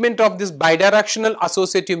treatment of this bidirectional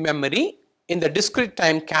associative memory in the discrete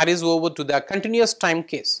time carries over to the continuous time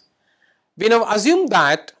case. We now assume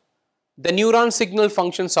that the neuron signal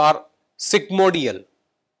functions are sigmoidal.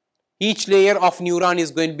 Each layer of neuron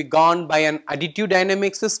is going to be governed by an additive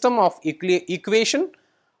dynamic system of equation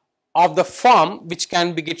of the form which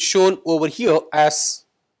can be shown over here as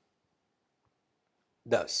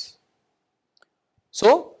thus.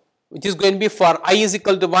 So, which is going to be for I is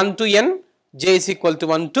equal to 1 to n, j is equal to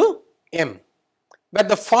 1 to m, but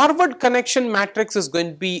the forward connection matrix is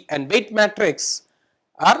going to be an weight matrix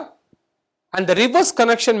and the reverse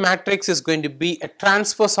connection matrix is going to be a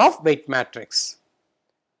transverse of weight matrix.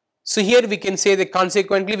 So, here we can say that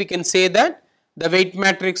consequently we can say that the weight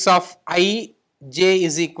matrix of I j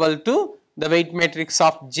is equal to the weight matrix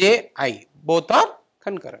of j I, both are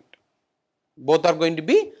concurrent, both are going to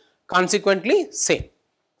be consequently same.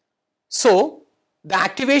 So, the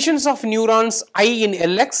activations of neurons I in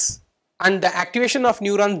Lx and the activation of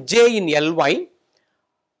neuron j in Ly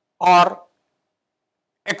are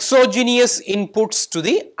exogenous inputs to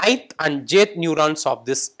the ith and jth neurons of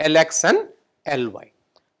this Lx and Ly.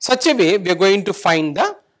 Such a way we are going to find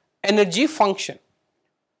the energy function.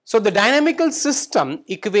 So, the dynamical system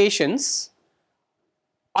equations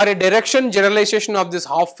are a direction generalization of this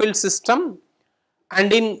half-filled system,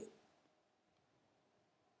 and in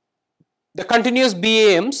the continuous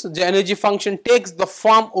BAMs the energy function takes the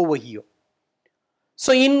form over here.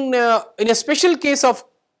 So, in a special case of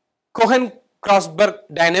Cohen-Krosberg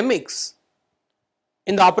dynamics,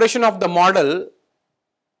 in the operation of the model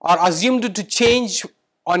are assumed to change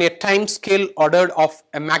on a time scale ordered of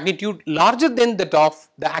a magnitude larger than that of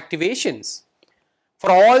the activations.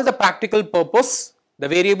 For all the practical purpose, the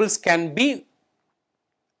variables can be,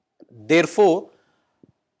 therefore,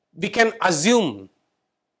 we can assume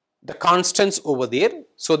the constants over there,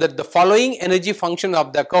 so that the following energy function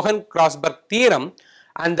of the Cohen-Krosberg theorem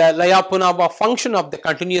and the Lyapunov function of the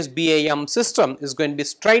continuous BAM system is going to be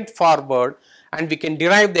straightforward, and we can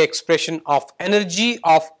derive the expression of energy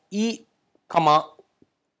of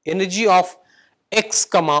energy of x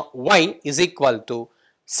comma y is equal to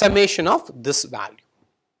summation of this value.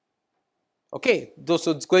 Okay,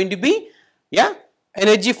 so it's going to be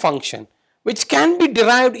energy function which can be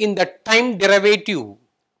derived in the time derivative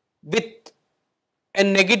with a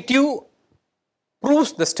negative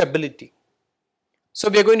proves the stability. So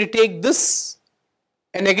we are going to take this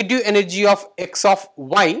a negative energy of x of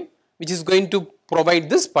y, which is going to provide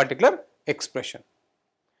this particular expression,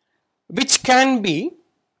 which can be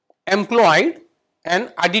employed an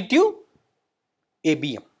additive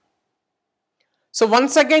ABM. So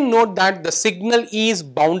once again note that the signal is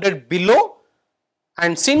bounded below,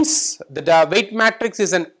 and since the weight matrix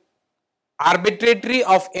is an arbitrary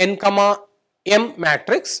of n comma m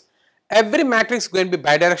matrix, every matrix is going to be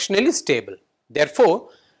bidirectionally stable, therefore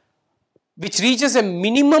which reaches a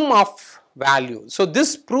minimum of value. So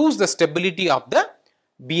this proves the stability of the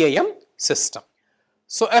BAM system.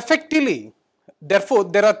 So effectively, therefore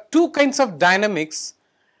there are two kinds of dynamics: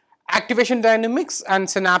 activation dynamics and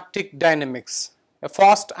synaptic dynamics,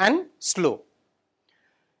 fast and slow.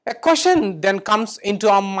 A question then comes into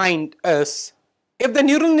our mind is, if the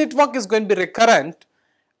neural network is going to be recurrent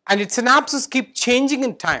and its synapses keep changing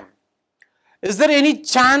in time, is there any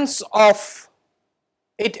chance of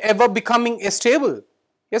it ever becoming stable?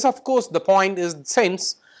 Yes, of course. The point is,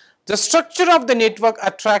 since the structure of the network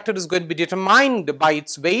attractor is going to be determined by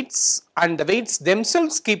its weights, and the weights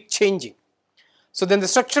themselves keep changing, so then the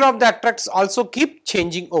structure of the attractors also keep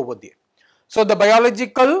changing over there. So the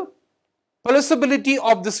biological plausibility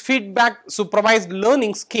of this feedback supervised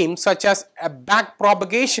learning scheme, such as a back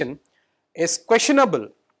propagation, is questionable,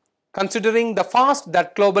 considering the fast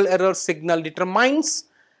that global error signal determines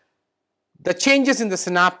the changes in the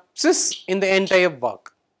synapses in the entire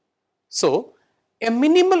work. So a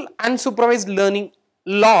minimal unsupervised learning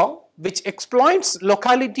law which exploits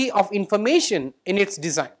locality of information in its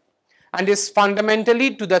design and is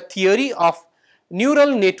fundamentally to the theory of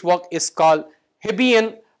neural network is called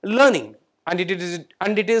Hebbian learning, and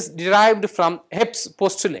it is derived from Hebb's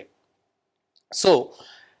postulate. So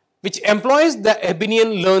which employs the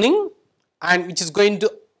Hebbian learning and which is going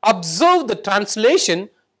to observe the translation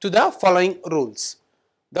to the following rules.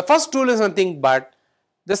 The first rule is nothing but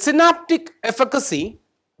the synaptic efficacy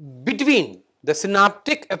between the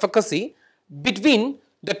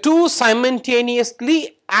two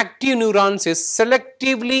simultaneously active neurons is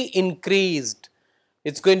selectively increased.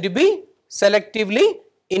 It's going to be selectively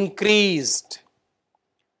increased.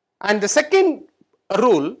 And the second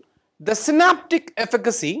rule, the synaptic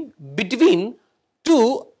efficacy between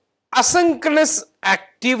two asynchronous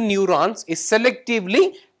active neurons is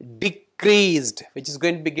selectively decreased, which is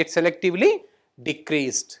going to be get selectively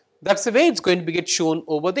decreased. That's the way it's going to be get shown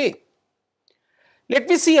over there. Let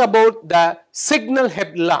me see about the signal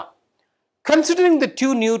Hebb law. Considering the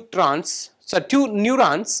two neurons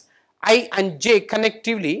I and J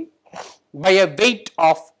connectively by a weight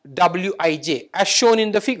of Wij as shown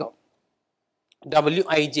in the figure.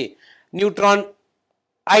 Wij, neutron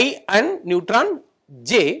I and neutron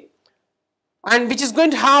J, and which is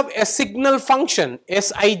going to have a signal function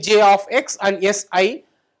Sij of x and Si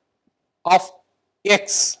of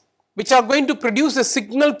x, which are going to produce a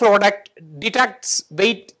signal product detects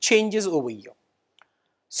weight changes over here.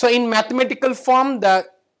 So in mathematical form, the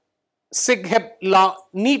Sig-Hebb law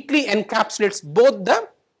neatly encapsulates both the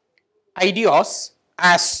ideas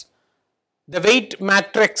as the weight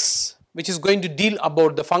matrix which is going to deal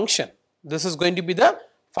about the function. This is going to be the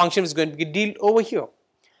function is going to be dealt over here,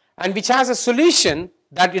 and which has a solution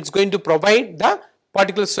that it's going to provide the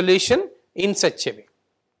particular solution in such a way.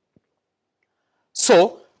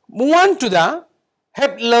 So move on to the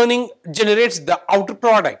Hebb learning generates the outer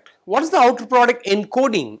product. What is the outer product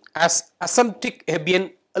encoding as asymptotic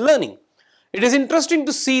Hebbian learning? It is interesting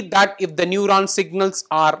to see that if the neuron signals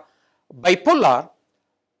are bipolar,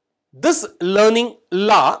 this learning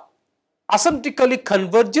law asymptotically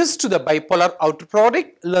converges to the bipolar outer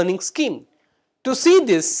product learning scheme. To see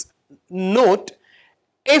this, note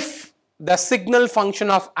if the signal function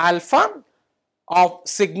of alpha of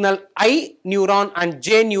signal I neuron and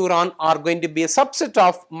J neuron are going to be a subset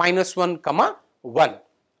of -1, 1.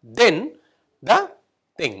 Then the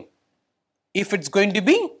thing, if it's going to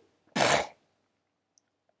be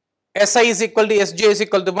Si is equal to Sj is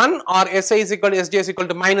equal to 1 or Si is equal to Sj is equal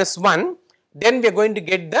to minus 1, then we are going to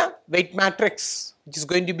get the weight matrix which is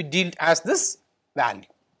going to be dealt as this value.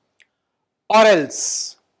 Or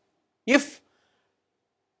else, if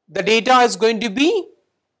the data is going to be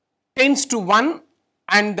tends to 1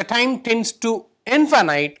 and the time tends to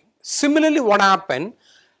infinite, similarly what happen,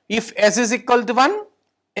 if S is equal to 1,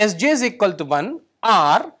 Sj is equal to 1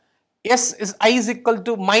 or I is equal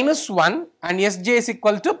to minus 1 and Sj is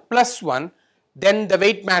equal to plus 1, then the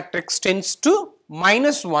weight matrix tends to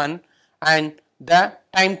minus 1 and the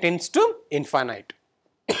time tends to infinite.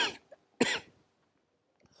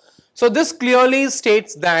 So this clearly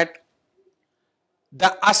states that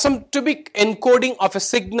the asymptotic encoding of a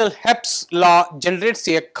signal Hep's law generates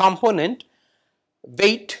a component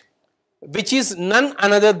weight which is none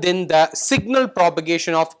other than the signal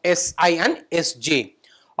propagation of Si and Sj,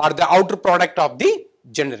 or the outer product of the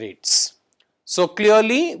generates. So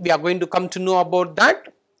clearly we are going to come to know about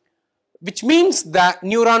that, which means the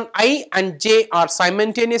neuron I and J are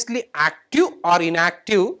simultaneously active or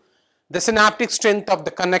inactive. The synaptic strength of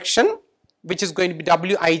the connection, which is going to be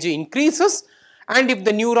Wij, increases, and if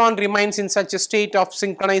the neuron remains in such a state of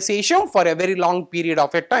synchronization for a very long period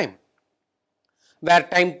of a time, where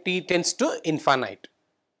time t tends to infinite,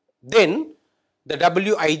 then the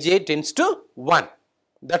Wij tends to 1.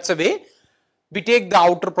 That's the way we take the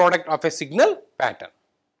outer product of a signal pattern.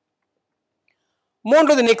 Move on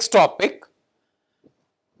to the next topic.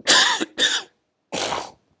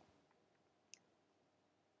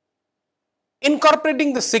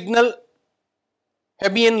 Incorporating the signal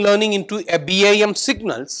Hebbian learning into a BAM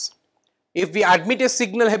signals. If we admit a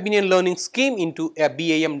signal Hebbian learning scheme into a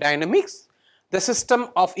BAM dynamics, the system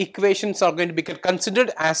of equations are going to be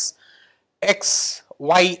considered as X,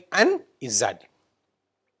 Y and Z.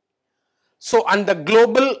 So, and the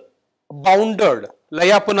global bounded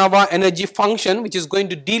Lyapunova energy function, which is going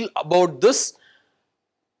to deal about this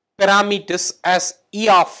parameters as E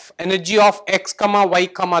of energy of x comma y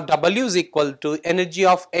comma w is equal to energy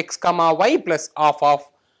of x comma y plus of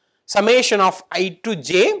summation of I to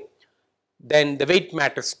j, then the weight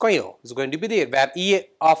matrix square is going to be there, where E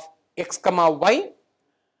of x comma y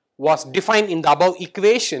was defined in the above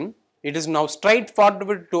equation. It is now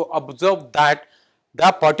straightforward to observe that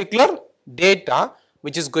the particular data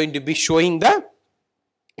which is going to be showing the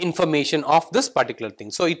information of this particular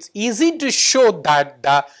thing. So, it is easy to show that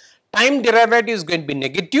the time derivative is going to be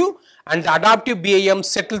negative and the adaptive BAM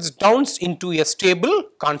settles down into a stable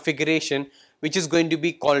configuration, which is going to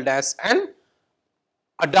be called as an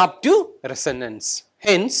adaptive resonance.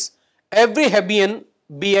 Hence, every Hebbian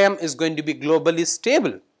BAM is going to be globally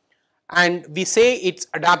stable and we say it is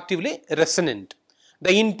adaptively resonant.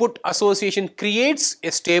 The input association creates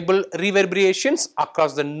a stable reverberations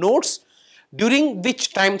across the nodes, during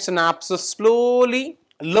which time synapses slowly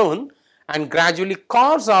learn and gradually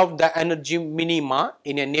carves out the energy minima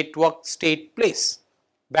in a network state place,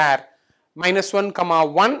 where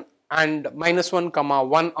 -1, 1 and -1,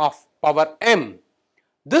 1 of power m.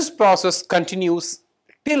 This process continues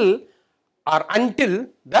till or until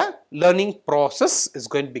the learning process is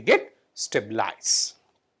going to be get stabilized.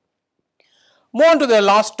 Move on to the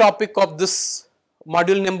last topic of this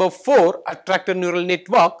module number 4, attractor neural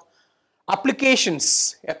network,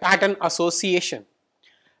 applications, a pattern association.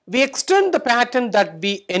 We extend the pattern that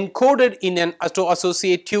we encoded in an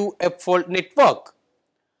auto-associative F-fold network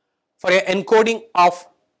for a encoding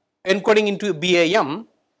into BAM.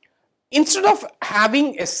 Instead of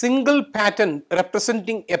having a single pattern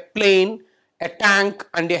representing a plane, a tank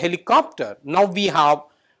and a helicopter, now we have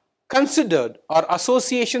considered or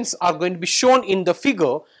associations are going to be shown in the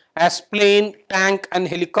figure as plane, tank and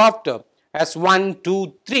helicopter as 1,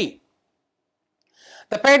 2, 3.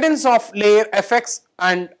 The patterns of layer fx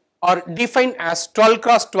and are defined as 12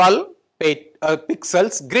 cross 12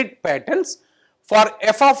 pixels grid patterns for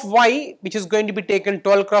f of y, which is going to be taken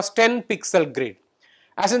 12 cross 10 pixel grid.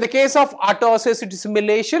 As in the case of auto-associative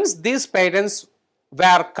simulations, these patterns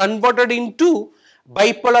were converted into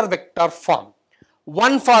bipolar vector form,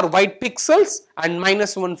 1 for white pixels and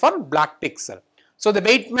 -1 for black pixel. So, the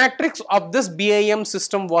weight matrix of this BAM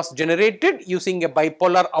system was generated using a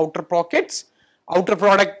bipolar outer product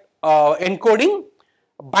encoding.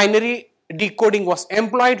 Binary decoding was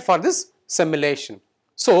employed for this simulation.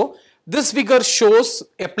 So, this figure shows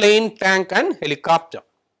a plane, tank and helicopter.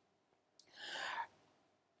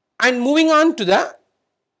 And moving on to the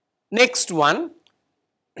next one,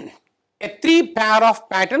 a 3 pair of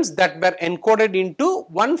patterns that were encoded into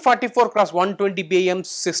 144 cross 120 BAM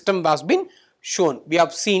system was been shown, we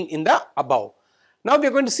have seen in the above. Now we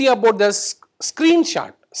are going to see about the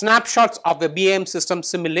snapshots of a BAM system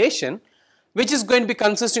simulation, which is going to be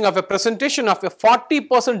consisting of a presentation of a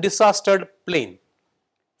 40% disastered plane.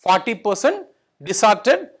 40%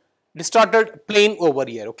 distorted plane over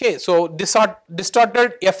here. Okay, so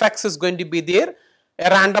distorted FX is going to be there, a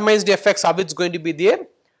randomized FX, how it's going to be there.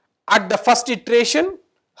 At the first iteration,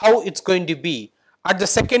 how it's going to be. At the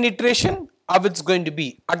second iteration, how it's going to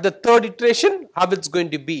be. At the third iteration, how it's going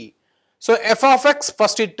to be. So f of x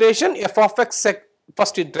first iteration, f of x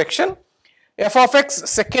first iteration, f of x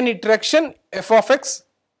second iteration, f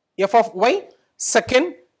of y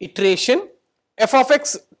second iteration, f of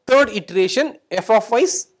x third iteration, f of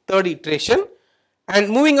y's third iteration, and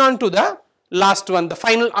moving on to the last one, the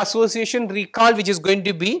final association recall, which is going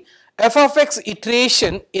to be f of x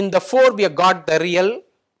iteration. In the 4 we have got the real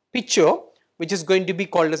picture, which is going to be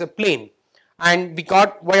called as a plane, and we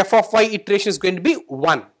got f of y iteration is going to be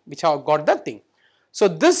 1, which have got the thing. So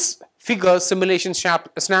this figure simulation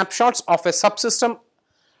snapshots of a subsystem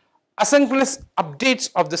asynchronous updates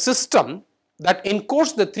of the system that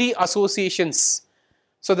encodes the 3 associations.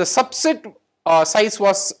 So the subset size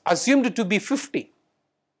was assumed to be 50.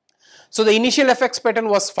 So the initial FX pattern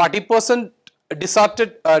was 40%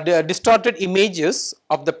 distorted images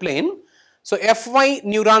of the plane. So FY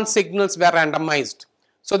neuron signals were randomized.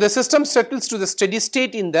 So the system settles to the steady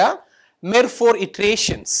state in the mere 4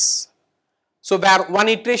 iterations. So where one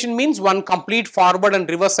iteration means one complete forward and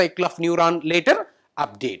reverse cycle of neuron later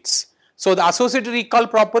updates. So the associated recall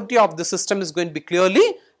property of the system is going to be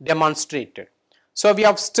clearly demonstrated. So we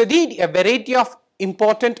have studied a variety of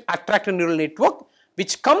important attractive neural network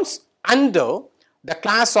which comes under the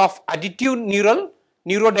class of additive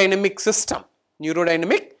neurodynamic system.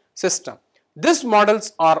 These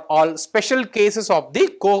models are all special cases of the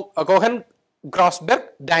Cohen-Grossberg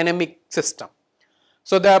dynamic system.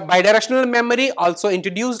 So the bidirectional memory also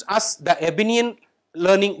introduced us the Ebonian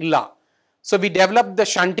learning law. So we developed the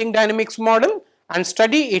shunting dynamics model and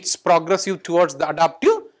study its progressive towards the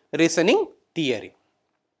adaptive reasoning theory.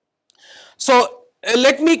 So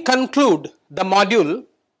let me conclude the module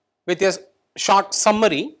with a short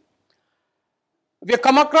summary. We have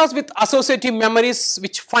come across with associative memories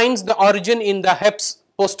which finds the origin in the Hep's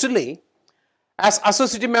postulate. As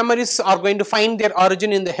associative memories are going to find their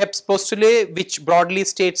origin in the Hep's postulate, which broadly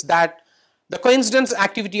states that the coincidence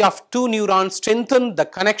activity of 2 neurons strengthen the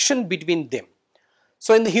connection between them.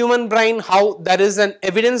 So in the human brain, how there is an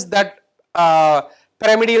evidence that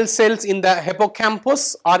pyramidal cells in the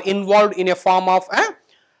hippocampus are involved in a form of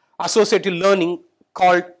associative learning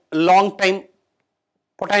called long time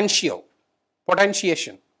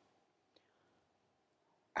potentiation.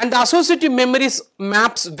 And the associative memories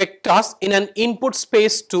maps vectors in an input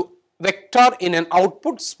space to vector in an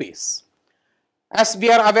output space. As we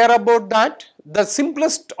are aware about that, the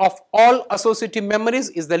simplest of all associative memories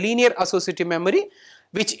is the linear associative memory,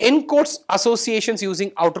 which encodes associations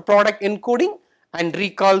using outer product encoding and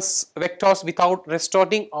recalls vectors without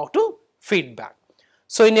restoring auto feedback.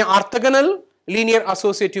 So in an orthogonal linear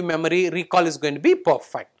associative memory, recall is going to be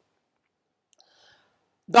perfect.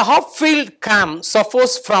 The half-filled CAM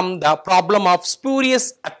suffers from the problem of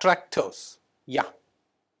spurious attractors. Yeah.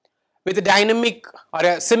 With a dynamic or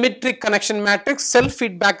a symmetric connection matrix,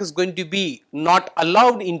 self-feedback is going to be not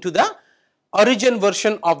allowed into the origin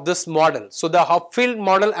version of this model. So the half-filled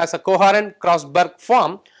model has a coherent Grossberg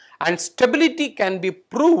form and stability can be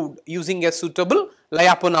proved using a suitable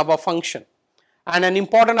Lyapunova function. And an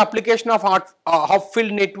important application of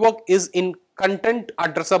half-filled network is in content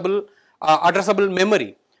addressable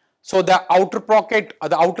memory. So the outer product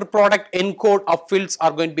encode of fields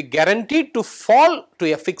are going to be guaranteed to fall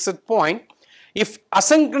to a fixed point if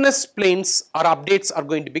asynchronous planes or updates are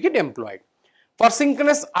going to be employed. For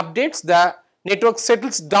synchronous updates, the network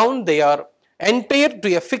settles down their entire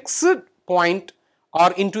to a fixed point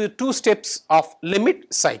or into 2 steps of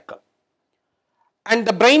limit cycle. And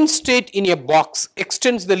the brain state in a box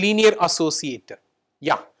extends the linear associator.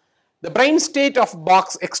 Yeah. The brain state of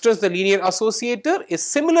box extends the linear associator is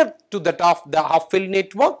similar to that of the half-filled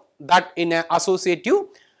network, that in an associative,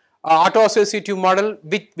 auto-associative model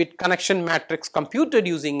with connection matrix computed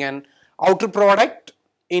using an outer product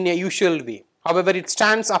in a usual way. However, it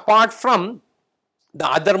stands apart from the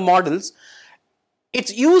other models.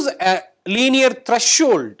 It uses a linear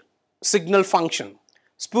threshold signal function.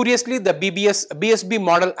 Spuriously, the BSB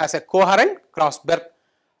model as a coherent Grossberg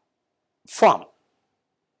form.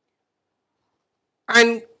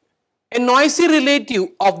 And a noisy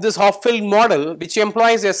relative of this half-filled model, which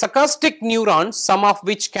employs a stochastic neuron, some of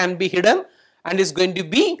which can be hidden and is going to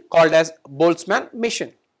be called as Boltzmann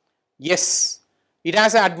mission. Yes, it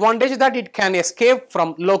has an advantage that it can escape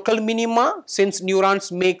from local minima since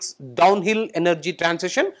neurons makes downhill energy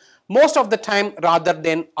transition most of the time rather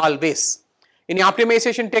than always. In the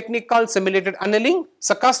optimization technique called simulated annealing,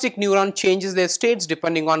 stochastic neuron changes their states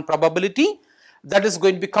depending on probability that is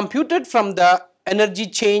going to be computed from the energy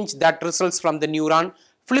change that results from the neuron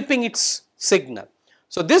flipping its signal.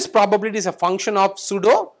 So this probability is a function of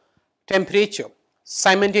pseudo temperature.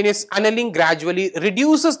 Simultaneous annealing gradually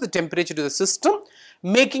reduces the temperature to the system,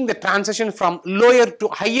 making the transition from lower to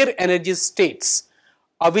higher energy states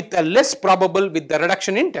with a less probable with the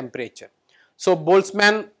reduction in temperature. So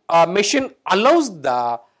Boltzmann machine allows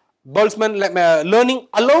the Boltzmann learning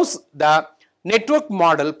allows the network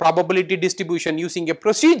model probability distribution using a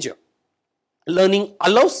procedure. Learning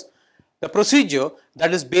allows the procedure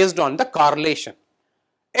that is based on the correlation.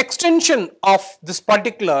 Extension of this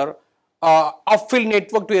particular upfill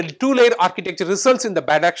network to a two-layer architecture results in the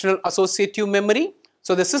bidirectional associative memory.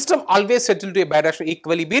 So the system always settles to a bidirectional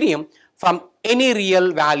equilibrium from any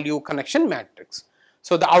real value connection matrix.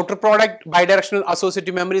 So the outer product bidirectional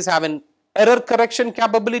associative memories have an error correction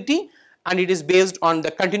capability and it is based on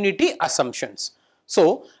the continuity assumptions.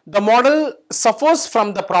 So the model suffers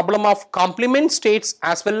from the problem of complement states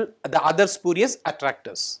as well as the other spurious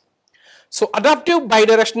attractors. So adaptive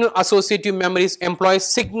bidirectional associative memories employ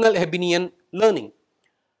signal Hebbian learning.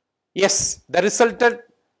 Yes, the resulted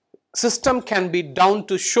system can be down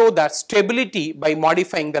to show that stability by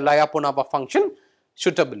modifying the Lyapunova function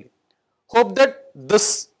suitably. Hope that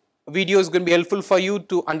this video is going to be helpful for you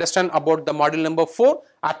to understand about the module number 4,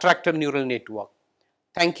 attractor neural network.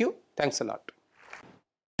 Thank you. Thanks a lot.